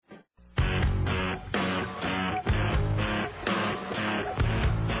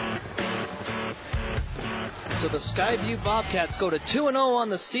So the Sky View Bobcats go to 2-0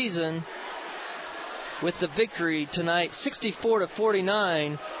 on the season with the victory tonight,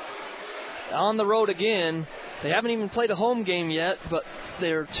 64-49. On the road again. They haven't even played a home game yet, but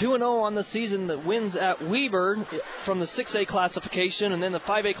they're 2-0 on the season. That wins at Weber from the 6A classification, and then the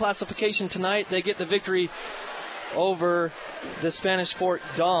 5A classification tonight. They get the victory over the Spanish Fort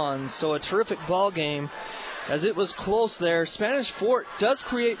Dons. So a terrific ball game. As it was close there, Spanish Fort does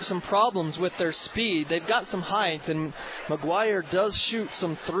create some problems with their speed. They've got some height, and McGuire does shoot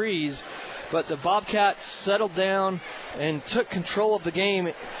some threes, but the Bobcats settled down and took control of the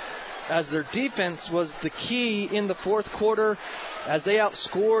game, as their defense was the key in the fourth quarter, as they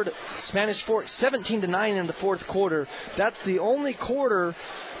outscored Spanish Fort 17-9 in the fourth quarter. That's the only quarter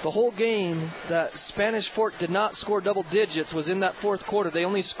the whole game that Spanish Fort did not score double digits was in that fourth quarter. They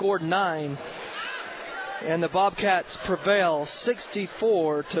only scored 9. And the Bobcats prevail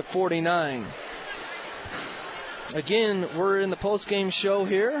 64-49. Again, we're in the post-game show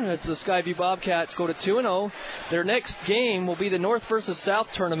here as the Sky View Bobcats go to 2-0. Their next game will be the North versus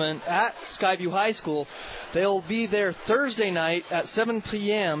South tournament at Sky View High School. They'll be there Thursday night at 7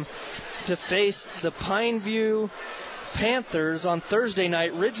 p.m. to face the Pineview Panthers on Thursday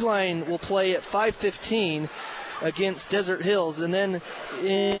night. Ridgeline will play at 5:15 against Desert Hills. And then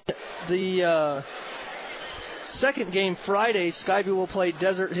in the second game Friday, Skyview will play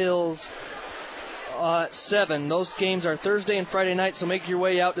Desert Hills at 7. Those games are Thursday and Friday night, so make your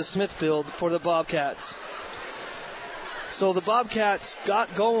way out to Smithfield for the Bobcats. So the Bobcats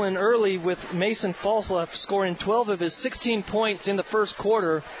got going early with Mason Falsleff scoring 12 of his 16 points in the first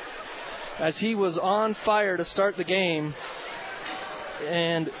quarter, as he was on fire to start the game.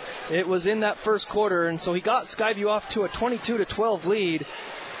 And it was in that first quarter, and so he got Skyview off to a 22-12 lead.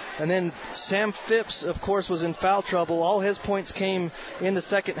 And then Sam Phipps, of course, was in foul trouble. All his points came in the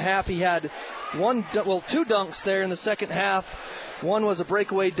second half. He had two dunks there in the second half. One was a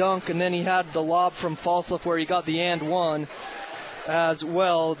breakaway dunk, and then he had the lob from Falsleff where he got the and one as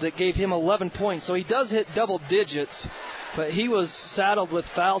well that gave him 11 points. So he does hit double digits, but he was saddled with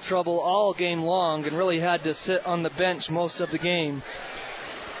foul trouble all game long and really had to sit on the bench most of the game.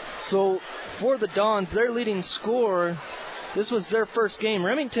 So for the Dons, their leading scorer, this was their first game.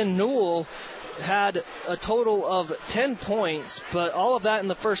 Remington Newell had a total of 10 points, but all of that in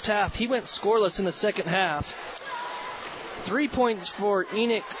the first half. He went scoreless in the second half. 3 points for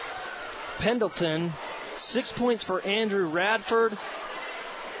Enoch Pendleton. 6 points for Andrew Radford.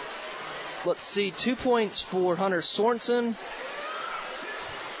 2 points for Hunter Sorensen.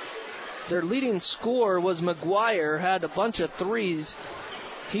 Their leading scorer was McGuire, had a bunch of threes.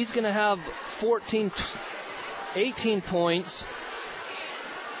 He's going to have 18 points.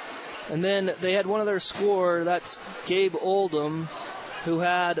 And then they had one other scorer, that's Gabe Oldham, who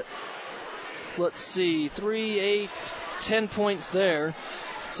had, 10 points there.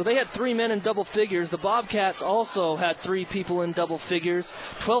 So they had 3 men in double figures. The Bobcats also had 3 people in double figures.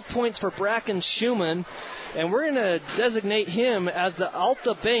 12 points for Bracken Schumann. And we're going to designate him as the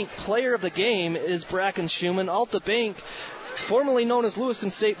Alta Bank player of the game, is Bracken Schumann. Alta Bank, formerly known as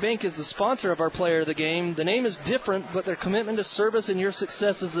Lewiston State Bank, is the sponsor of our player of the game. The name is different, but their commitment to service and your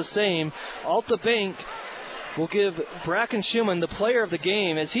success is the same. Alta Bank will give Bracken Schumann the player of the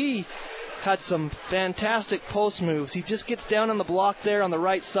game, as he had some fantastic post moves. He just gets down on the block there on the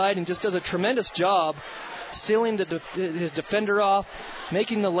right side and just does a tremendous job sealing his defender off,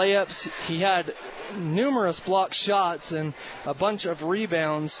 making the layups. He had numerous block shots and a bunch of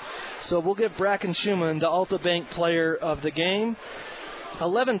rebounds. So we'll give Bracken Schumann the Alta Bank player of the game.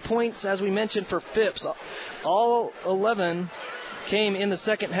 11 points, as we mentioned, for Phipps. All 11 came in the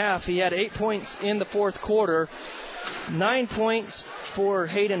second half. He had 8 points in the fourth quarter. 9 points for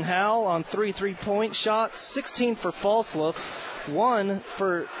Hayden Howell on 3 3-point shots. 16 for Falsleff. 1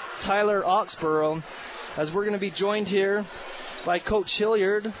 for Tyler Oxborough. As we're going to be joined here by Coach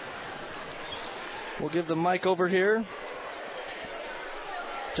Hilliard. We'll give the mic over here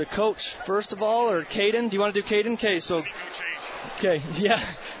to Coach, first of all, or Caden. Do you want to do Caden? Okay, so, okay,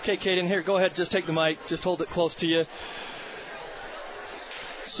 yeah. Okay, Caden, here, go ahead, just take the mic. Just hold it close to you.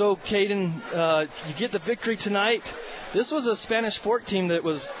 So, Caden, you get the victory tonight. This was a Spanish Fort team that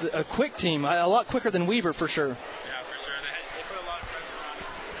was a quick team, a lot quicker than Weber for sure. Yeah, for sure. They put a lot of pressure on us.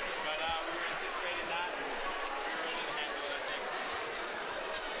 But we were anticipating that, and we were ready to handle it, I think.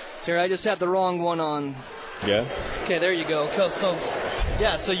 Here, I just had the wrong one on. Yeah. Okay, there you go.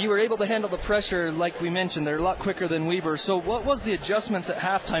 So you were able to handle the pressure, like we mentioned. They're a lot quicker than Weber. So what was the adjustments at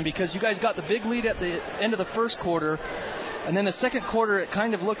halftime? Because you guys got the big lead at the end of the first quarter, And then the second quarter, it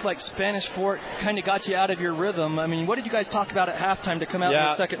kind of looked like Spanish Fort kind of got you out of your rhythm. I mean, what did you guys talk about at halftime to come out in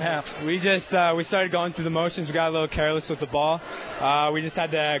the second half? We just we started going through the motions. We got a little careless with the ball. We just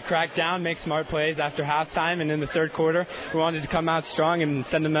had to crack down, make smart plays after halftime, and in the third quarter, we wanted to come out strong and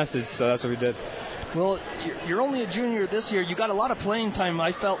send a message. So that's what we did. Well, you're only a junior this year. You got a lot of playing time,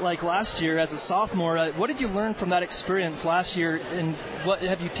 I felt like, last year as a sophomore. What did you learn from that experience last year, and what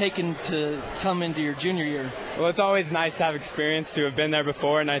have you taken to come into your junior year? Well, it's always nice to have experience, to have been there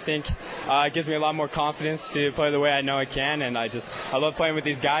before, and I think it gives me a lot more confidence to play the way I know I can, and I love playing with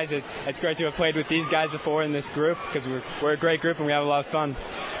these guys. It's great to have played with these guys before in this group, because we're a great group and we have a lot of fun.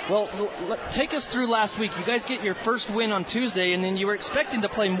 Well, take us through last week. You guys get your first win on Tuesday, and then you were expecting to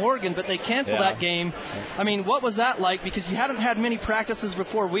play Morgan, but they canceled that game. I mean, what was that like? Because you hadn't had many practices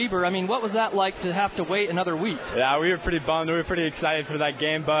before Weber. I mean, what was that like to have to wait another week? Yeah, we were pretty bummed. We were pretty excited for that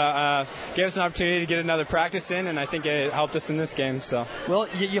game, but gave us an opportunity to get another practice in, and I think it helped us in this game. So. Well,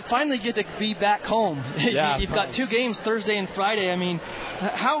 you finally get to be back home. Yeah, You've got 2 games, Thursday and Friday. I mean,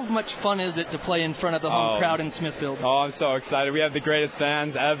 how much fun is it to play in front of the home crowd in Smithfield? Oh, I'm so excited. We have the greatest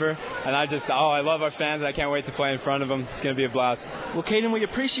fans ever, and I love our fans. I can't wait to play in front of them. It's going to be a blast. Well, Caden, we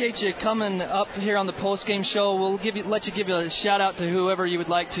appreciate you coming up here on the Postgame show. We'll let you give a shout out to whoever you would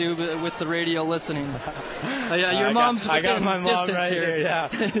like to with the radio listening. Your mom's I got my mom right here. Yeah,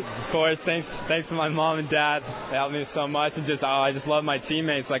 of course. Thanks to my mom and dad. They helped me so much, and I just love my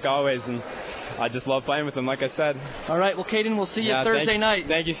teammates like always, and I just love playing with them, like I said. All right, well, Caden, we'll see you Thursday night.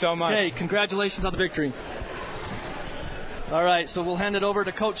 Thank you so much. Okay, congratulations on the victory. All right, so we'll hand it over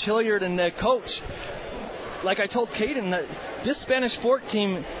to Coach Hilliard. And Coach, like I told Caden, this Spanish Fort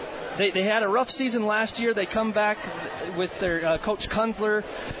team, they had a rough season last year. They come back with their Coach Kunzler.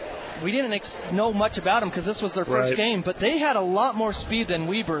 We didn't know much about them because this was their first game, but they had a lot more speed than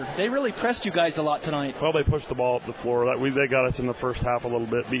Weber. They really pressed you guys a lot tonight. Well, they pushed the ball up the floor. They got us in the first half a little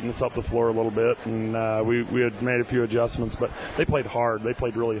bit, beating us up the floor a little bit, and we had made a few adjustments, but they played hard. They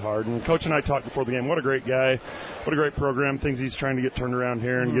played really hard. And Coach and I talked before the game, what a great guy, what a great program, things he's trying to get turned around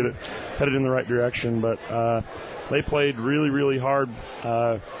here and get it headed in the right direction. But they played really, really hard,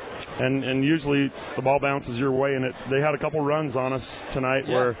 and usually the ball bounces your way, and they had a couple runs on us tonight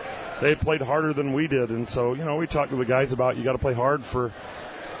where they played harder than we did. And so, we talked to the guys about you got to play hard for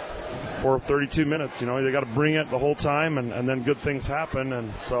 32 minutes. They got to bring it the whole time, and then good things happen.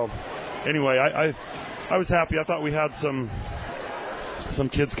 And so, anyway, I was happy. I thought we had some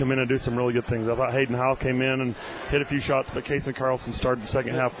kids come in and do some really good things. I thought Hayden Howell came in and hit a few shots, but Kason Carlson started the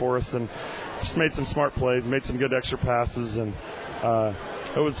second half for us and just made some smart plays, made some good extra passes, and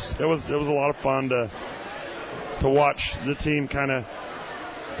it was a lot of fun to watch the team kind of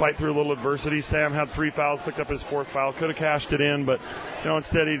fight through a little adversity. Sam had 3 fouls, picked up his 4th foul, could have cashed it in, but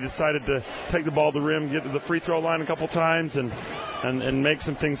instead he decided to take the ball to the rim, get to the free throw line a couple times, and make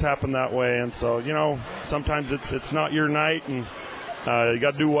some things happen that way. And so sometimes it's not your night, and you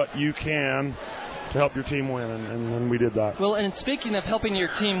got to do what you can to help your team win, and we did that. Well, and speaking of helping your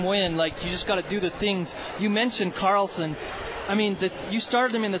team win, you just got to do the things. You mentioned Carlson. I mean, you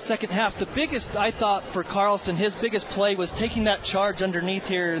started him in the second half. The biggest, I thought, for Carlson, his biggest play was taking that charge underneath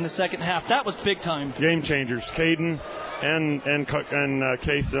here in the second half. That was big time. Game changers. Caden and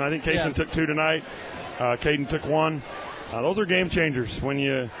Kason. I think Kason took 2 tonight. Caden took 1. Those are game changers. When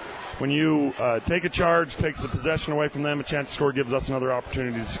you take a charge, takes the possession away from them, a chance to score, gives us another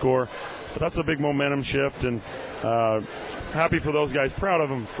opportunity to score. But that's a big momentum shift, and happy for those guys, proud of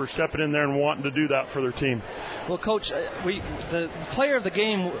them for stepping in there and wanting to do that for their team. Well, Coach, the player of the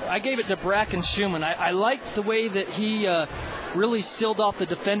game, I gave it to Bracken Schumann. I liked the way that he really sealed off the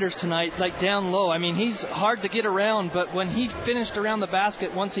defenders tonight, down low. I mean, he's hard to get around, but when he finished around the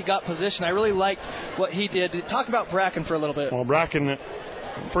basket once he got position, I really liked what he did. Talk about Bracken for a little bit. Well, Bracken,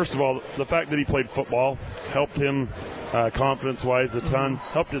 first of all, the fact that he played football helped him confidence-wise a ton,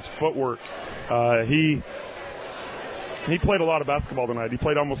 helped his footwork. He played a lot of basketball tonight. He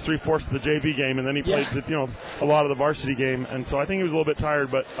played almost 3/4 of the JV game, and then he played a lot of the varsity game. And so I think he was a little bit tired,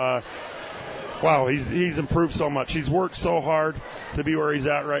 but wow, he's improved so much. He's worked so hard to be where he's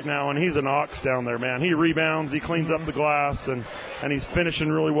at right now, and he's an ox down there, man. He rebounds, he cleans up the glass, and he's finishing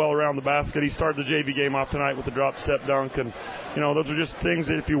really well around the basket. He started the JV game off tonight with a drop step dunk, and those are just things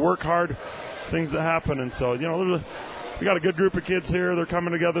that if you work hard, things that happen. And so we got a good group of kids here. They're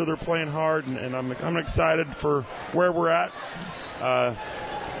coming together. They're playing hard, and I'm excited for where we're at.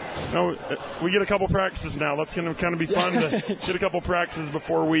 we get a couple practices now. That's going to kind of be fun to get a couple practices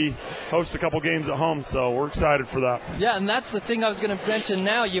before we host a couple games at home. So we're excited for that. Yeah, and that's the thing I was going to mention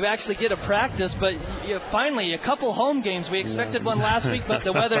now. You actually get a practice, but finally a couple home games. We expected one last week, but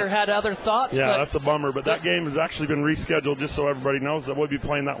the weather had other thoughts. Yeah, that's a bummer. But that game has actually been rescheduled, just so everybody knows that we'll be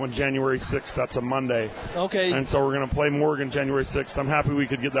playing that one January 6th. That's a Monday. Okay. And so we're going to play Morgan January 6th. I'm happy we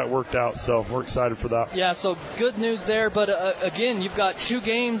could get that worked out, so we're excited for that. Yeah, so good news there. But again, you've got 2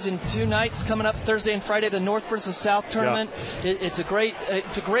 games in 2 nights coming up Thursday and Friday, the North versus South tournament. Yeah. It's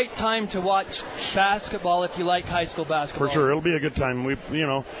a great time to watch basketball if you like high school basketball. For sure, it'll be a good time.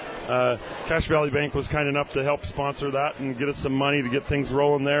 Cache Valley Bank was kind enough to help sponsor that and get us some money to get things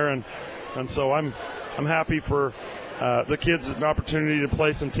rolling there, and so I'm happy for the kids an opportunity to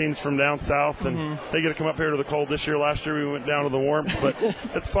play some teams from down south, and they get to come up here to the cold this year. Last year we went down to the warmth, but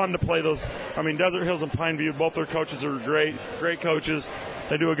it's fun to play those. I mean, Desert Hills and Pineview, both their coaches are great coaches.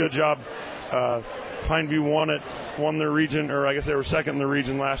 They do a good job. Pineview won their region, or I guess they were second in the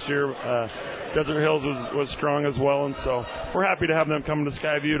region last year. Desert Hills was strong as well, and so we're happy to have them come to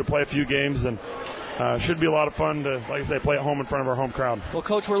Sky View to play a few games, and should be a lot of fun to, like I say, play at home in front of our home crowd. Well,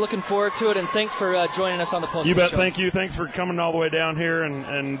 Coach, we're looking forward to it, and thanks for joining us on the Postgame You bet. Show. Thank you. Thanks for coming all the way down here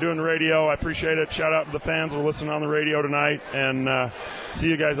and doing the radio. I appreciate it. Shout out to the fans who are listening on the radio tonight, and see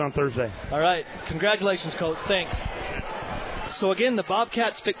you guys on Thursday. All right. Congratulations, Coach. Thanks. So again, the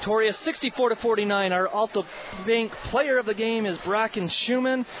Bobcats victorious 64-49. Our Alta Bank player of the game is Bracken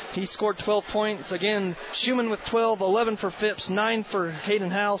Schumann. He scored 12 points. Again, Schumann with 12, 11 for Phipps, 9 for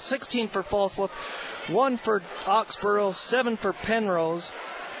Hayden Howell, 16 for Falsleth, 1 for Oxborough, 7 for Penrose,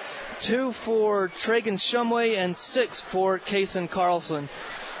 2 for Tragan Shumway, and 6 for Kaysen Carlson.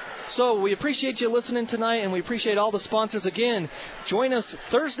 So we appreciate you listening tonight, and we appreciate all the sponsors. Again, join us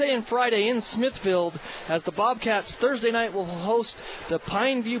Thursday and Friday in Smithfield as the Bobcats Thursday night will host the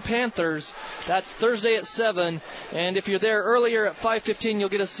Pineview Panthers. That's Thursday at 7. And if you're there earlier at 5:15, you'll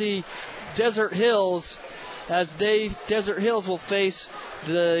get to see Desert Hills as Desert Hills will face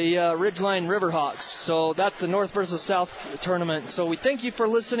the Ridgeline Riverhawks. So that's the North versus South tournament. So we thank you for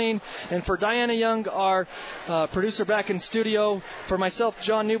listening. And for Diana Young, our producer back in studio, for myself,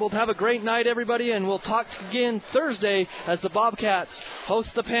 John Newbold, have a great night, everybody. And we'll talk again Thursday as the Bobcats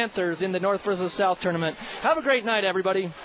host the Panthers in the North versus South tournament. Have a great night, everybody.